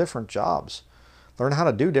multiple different jobs. Learn how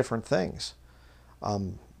to do different things.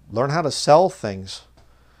 Learn how to sell things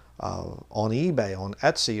on eBay, on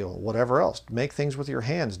Etsy, or whatever else. Make things with your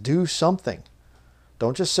hands. Do something.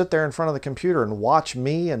 Don't just sit there in front of the computer and watch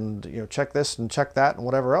me and check this and check that and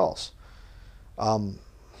whatever else.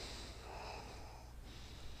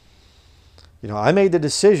 I made the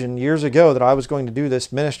decision years ago that I was going to do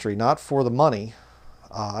this ministry, not for the money.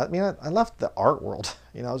 I left the art world.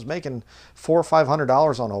 I was making $400 or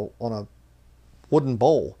 $500 on a wooden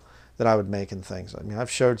bowl that I would make and things. I've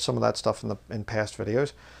showed some of that stuff in past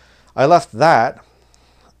videos. I left that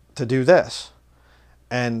to do this.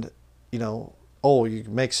 And, you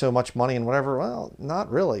make so much money and whatever. Well,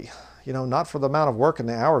 not really. Not for the amount of work and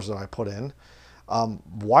the hours that I put in.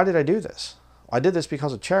 Why did I do this? I did this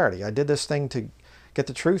because of charity. I did this thing to get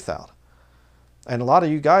the truth out. And a lot of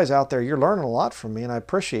you guys out there, you're learning a lot from me, and I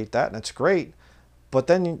appreciate that, and it's great. But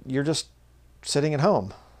then you're just sitting at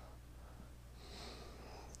home.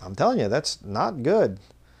 I'm telling you, that's not good.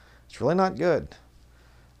 It's really not good.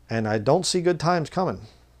 And I don't see good times coming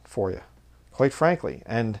for you, quite frankly.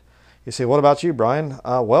 And you say, what about you, Brian?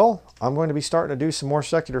 Well, I'm going to be starting to do some more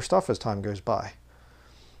secular stuff as time goes by.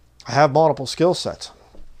 I have multiple skill sets.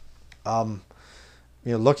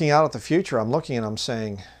 Looking out at the future, I'm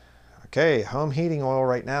saying, okay, home heating oil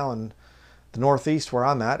right now in the Northeast where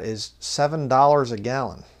I'm at is $7 a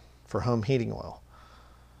gallon for home heating oil.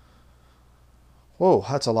 Whoa,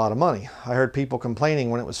 that's a lot of money. I heard people complaining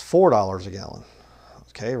when it was $4 a gallon.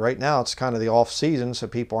 Okay, right now it's kind of the off season, so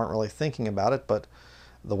people aren't really thinking about it, but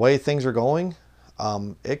the way things are going,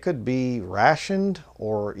 it could be rationed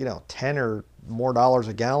or, $10 or more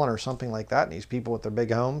a gallon or something like that. And these people with their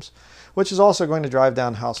big homes, which is also going to drive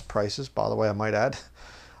down house prices, by the way, I might add.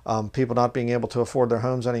 People not being able to afford their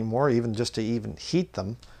homes anymore, even just to even heat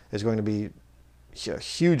them, is going to be a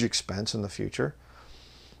huge expense in the future.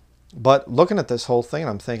 But looking at this whole thing,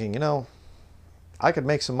 I'm thinking, I could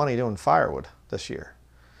make some money doing firewood this year.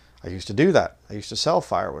 I used to do that. I used to sell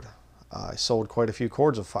firewood. I sold quite a few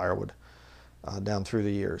cords of firewood down through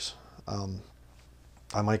the years.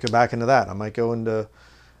 I might go back into that. I might go into,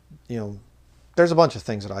 there's a bunch of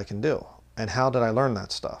things that I can do. And how did I learn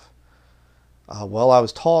that stuff? Well, I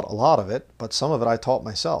was taught a lot of it, but some of it I taught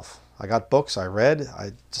myself. I got books, I read,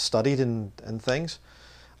 I studied and things.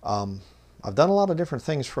 I've done a lot of different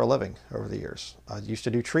things for a living over the years. I used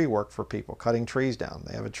to do tree work for people, cutting trees down.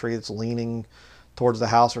 They have a tree that's leaning towards the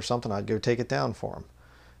house or something, I'd go take it down for them.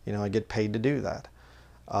 I get paid to do that.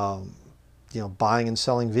 Buying and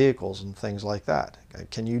selling vehicles and things like that.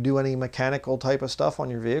 Can you do any mechanical type of stuff on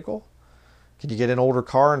your vehicle? Can you get an older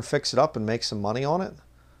car and fix it up and make some money on it?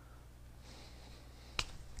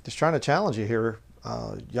 Just trying to challenge you here,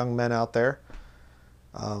 young men out there.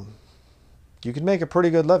 You can make a pretty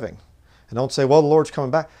good living. And don't say, well, the Lord's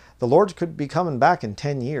coming back. The Lord could be coming back in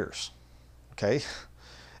 10 years. Okay?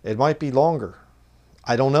 It might be longer.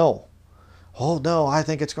 I don't know. Oh, no, I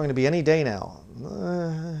think it's going to be any day now.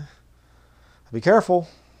 Be careful.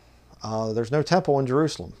 There's no temple in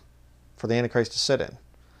Jerusalem for the Antichrist to sit in.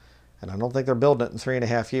 And I don't think they're building it in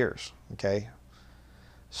 3.5 years. Okay.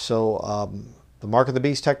 So the mark of the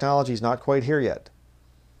beast technology is not quite here yet.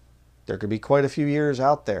 There could be quite a few years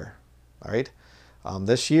out there. All right.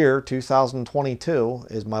 This year, 2022,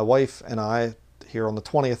 is my wife and I, here on the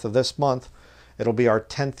 20th of this month, it'll be our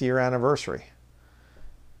 10th year anniversary.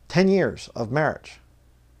 10 years of marriage.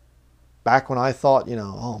 Back when I thought,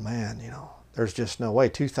 oh man, there's just no way.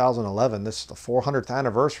 2011, this is the 400th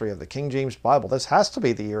anniversary of the King James Bible. This has to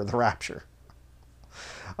be the year of the rapture.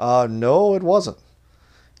 No, it wasn't.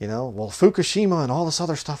 Well, Fukushima and all this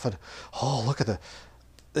other stuff. And, look at the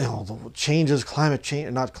changes, climate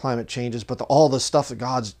change, not climate changes, but all the stuff that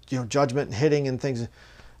God's, judgment and hitting and things.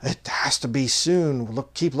 It has to be soon.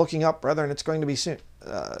 Keep looking up, brethren. It's going to be soon.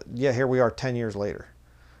 Yeah, here we are 10 years later.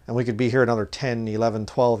 And we could be here another 10, 11,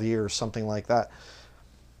 12 years, something like that.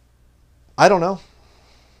 I don't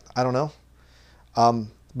know.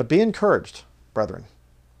 But be encouraged, brethren.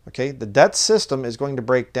 Okay, the debt system is going to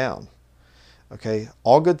break down. Okay,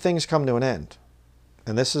 all good things come to an end.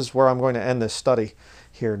 And this is where I'm going to end this study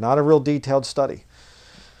here. Not a real detailed study.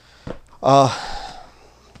 The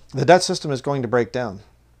debt system is going to break down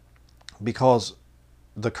because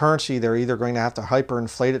the currency, they're either going to have to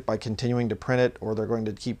hyperinflate it by continuing to print it, or they're going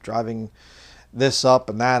to keep driving this up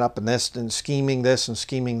and this and scheming this and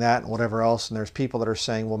scheming that and whatever else. And there's people that are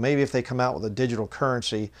saying, well, maybe if they come out with a digital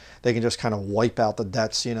currency, they can just kind of wipe out the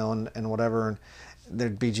debts, and whatever. And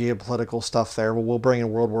there'd be geopolitical stuff there. Well, we'll bring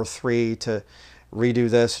in World War III to redo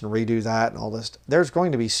this and redo that and all this. There's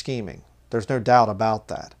going to be scheming. There's no doubt about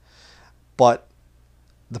that. But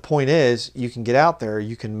the point is, you can get out there,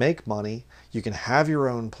 you can make money, you can have your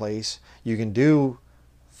own place, you can do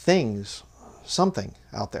things, something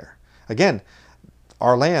out there. Again,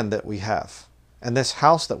 our land that we have and this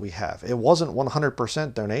house that we have, it wasn't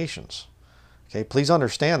 100% donations. Okay, please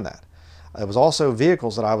understand that. It was also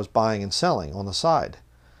vehicles that I was buying and selling on the side,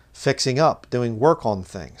 fixing up, doing work on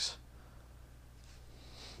things.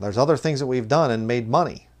 There's other things that we've done and made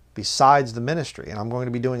money besides the ministry. And I'm going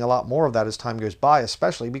to be doing a lot more of that as time goes by,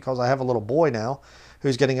 especially because I have a little boy now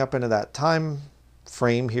who's getting up into that time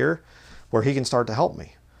frame here where he can start to help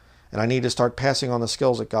me. And I need to start passing on the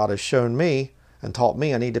skills that God has shown me and taught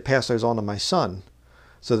me. I need to pass those on to my son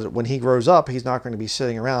so that when he grows up, he's not going to be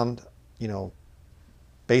sitting around,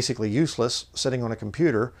 basically useless, sitting on a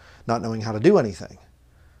computer, not knowing how to do anything.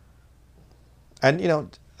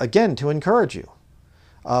 And, again, to encourage you,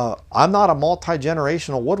 I'm not a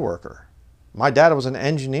multi-generational woodworker. My dad was an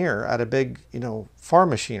engineer at a big, farm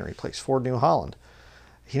machinery place, Ford New Holland.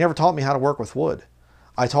 He never taught me how to work with wood.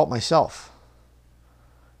 I taught myself.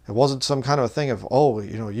 It wasn't some kind of a thing of,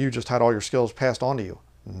 you just had all your skills passed on to you.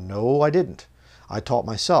 No, I didn't. I taught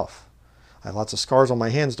myself. I have lots of scars on my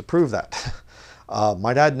hands to prove that.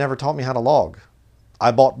 My dad never taught me how to log.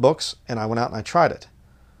 I bought books and I went out and I tried it.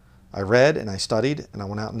 I read and I studied and I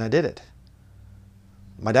went out and I did it.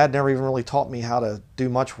 My dad never even really taught me how to do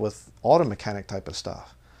much with auto mechanic type of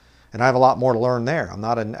stuff. And I have a lot more to learn there. I'm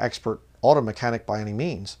not an expert auto mechanic by any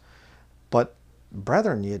means. But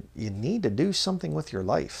brethren, you need to do something with your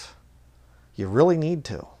life. You really need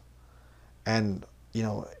to. And,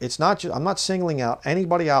 it's not just, I'm not singling out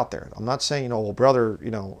anybody out there. I'm not saying, well, brother,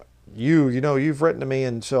 you've written to me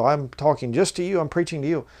and so I'm talking just to you. I'm preaching to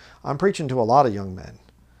you. I'm preaching to a lot of young men.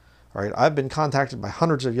 All right, I've been contacted by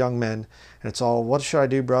hundreds of young men, and it's all, what should I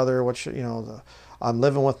do, brother? What should, I'm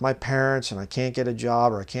living with my parents, and I can't get a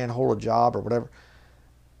job, or I can't hold a job, or whatever.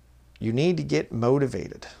 You need to get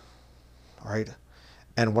motivated, all right?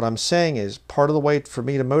 And what I'm saying is, part of the way for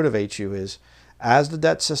me to motivate you is, as the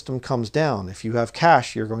debt system comes down, if you have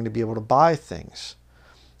cash, you're going to be able to buy things.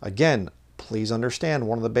 Again, please understand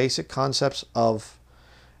one of the basic concepts of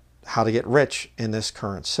how to get rich in this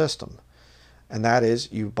current system. And that is,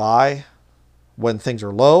 you buy when things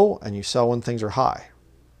are low and you sell when things are high.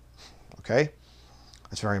 Okay?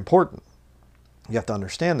 That's very important. You have to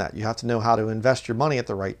understand that. You have to know how to invest your money at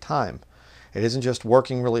the right time. It isn't just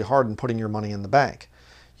working really hard and putting your money in the bank.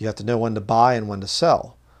 You have to know when to buy and when to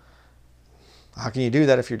sell. How can you do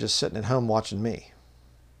that if you're just sitting at home watching me?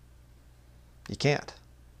 You can't.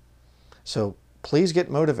 So please get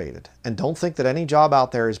motivated. And don't think that any job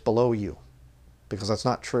out there is below you, because that's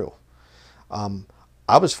not true.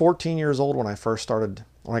 I was 14 years old when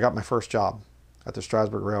I got my first job at the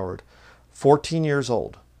Strasburg Railroad. 14 years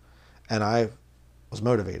old. And I was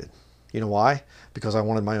motivated. You know why? Because I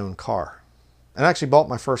wanted my own car. And I actually bought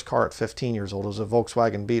my first car at 15 years old. It was a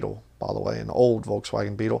Volkswagen Beetle, by the way, an old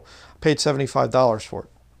Volkswagen Beetle. I paid $75 for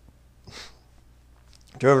it.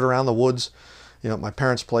 Drove it around the woods, at my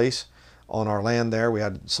parents' place on our land there. We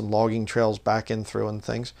had some logging trails back in through and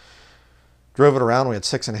things. Drove it around. We had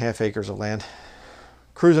 6.5 acres of land.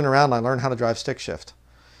 Cruising around, I learned how to drive stick shift.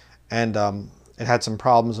 And it had some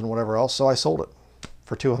problems and whatever else, so I sold it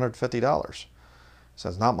for $250. So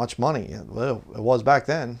it's not much money. Well, it was back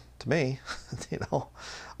then to me, you know.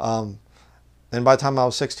 And by the time I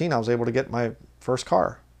was 16, I was able to get my first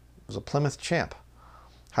car. It was a Plymouth Champ.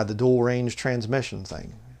 Had the dual range transmission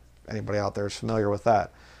thing. Anybody out there is familiar with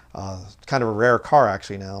that. Kind of a rare car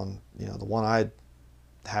actually now, and you know, the one I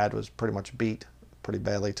had was pretty much beat pretty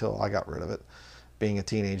badly till I got rid of it, being a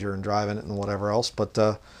teenager and driving it and whatever else. But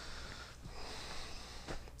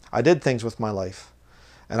I did things with my life,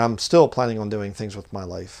 and I'm still planning on doing things with my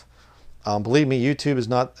life. Believe me, YouTube is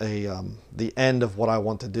not the end of what I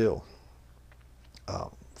want to do.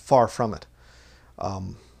 Far from it.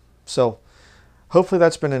 So hopefully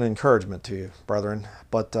that's been an encouragement to you, brethren.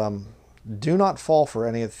 But do not fall for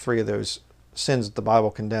any of the three of those sins that the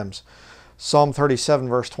Bible condemns. Psalm 37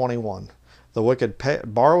 verse 21. The wicked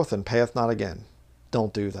borroweth and payeth not again.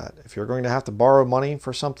 Don't do that. If you're going to have to borrow money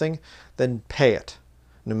for something, then pay it.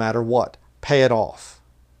 No matter what. Pay it off.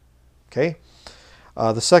 Okay?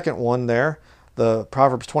 The second one there, the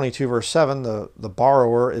Proverbs 22 verse 7, the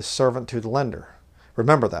borrower is servant to the lender.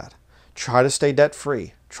 Remember that. Try to stay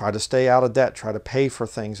debt-free. Try to stay out of debt. Try to pay for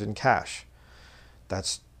things in cash.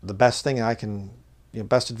 That's the best thing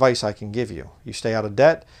best advice I can give you. You stay out of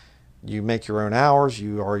debt. You make your own hours.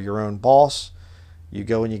 You are your own boss. You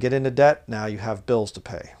go and you get into debt. Now you have bills to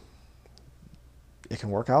pay. It can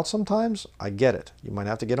work out sometimes. I get it. You might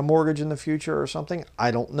have to get a mortgage in the future or something. I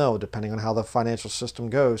don't know, depending on how the financial system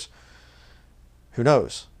goes. Who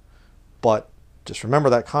knows? But just remember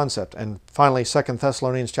that concept. And finally, 2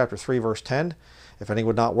 Thessalonians chapter 3, verse 10. If any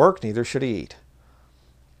would not work, neither should he eat.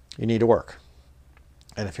 You need to work.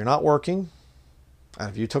 And if you're not working, and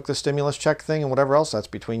if you took the stimulus check thing and whatever else, that's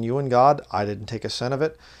between you and God. I didn't take a cent of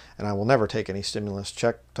it, and I will never take any stimulus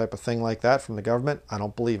check type of thing like that from the government. I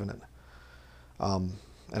don't believe in it. And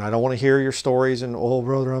I don't want to hear your stories and, oh,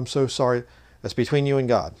 brother, I'm so sorry. That's between you and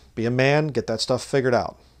God. Be a man. Get that stuff figured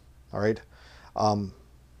out. All right?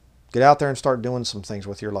 Get out there and start doing some things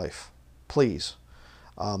with your life. Please.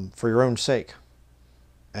 For your own sake.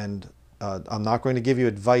 And I'm not going to give you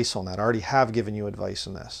advice on that. I already have given you advice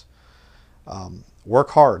in this.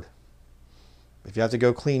 Work hard. If you have to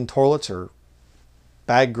go clean toilets or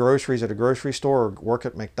bag groceries at a grocery store or work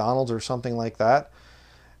at McDonald's or something like that,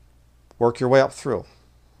 work your way up through.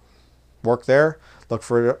 Work there, look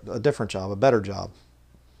for a different job, a better job,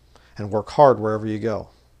 and work hard wherever you go.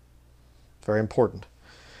 Very important.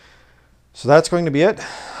 So that's going to be it.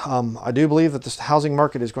 I do believe that this housing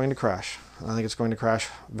market is going to crash. I think it's going to crash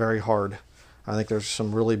very hard. I think there's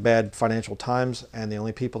some really bad financial times, and the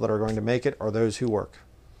only people that are going to make it are those who work.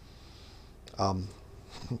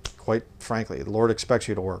 Quite frankly, the Lord expects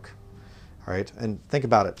you to work. All right? And think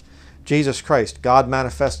about it. Jesus Christ, God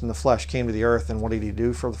manifest in the flesh, came to the earth, and what did he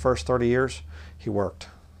do for the first 30 years? He worked.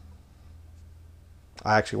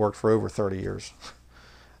 I actually worked for over 30 years.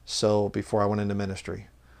 So before I went into ministry.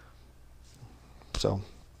 So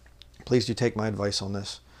please do take my advice on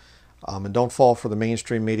this. And don't fall for the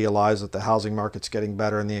mainstream media lies that the housing market's getting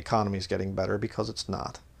better and the economy's getting better, because it's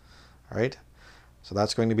not. All right? So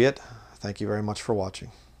that's going to be it. Thank you very much for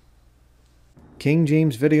watching. King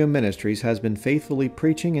James Video Ministries has been faithfully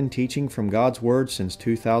preaching and teaching from God's Word since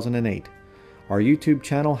 2008. Our YouTube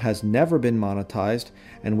channel has never been monetized,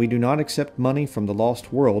 and we do not accept money from the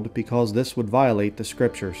lost world because this would violate the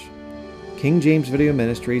Scriptures. King James Video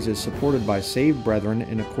Ministries is supported by saved brethren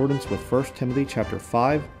in accordance with 1 Timothy chapter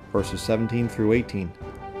 5, verses 17 through 18.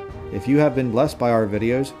 If you have been blessed by our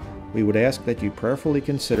videos, we would ask that you prayerfully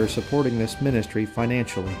consider supporting this ministry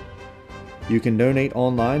financially. You can donate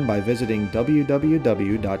online by visiting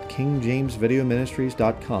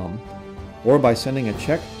www.kingjamesvideoministries.com or by sending a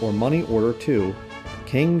check or money order to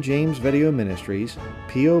King James Video Ministries,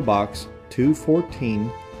 P.O. Box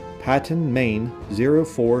 214, Patten, Maine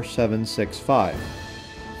 04765.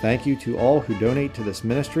 Thank you to all who donate to this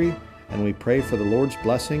ministry, and we pray for the Lord's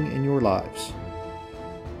blessing in your lives.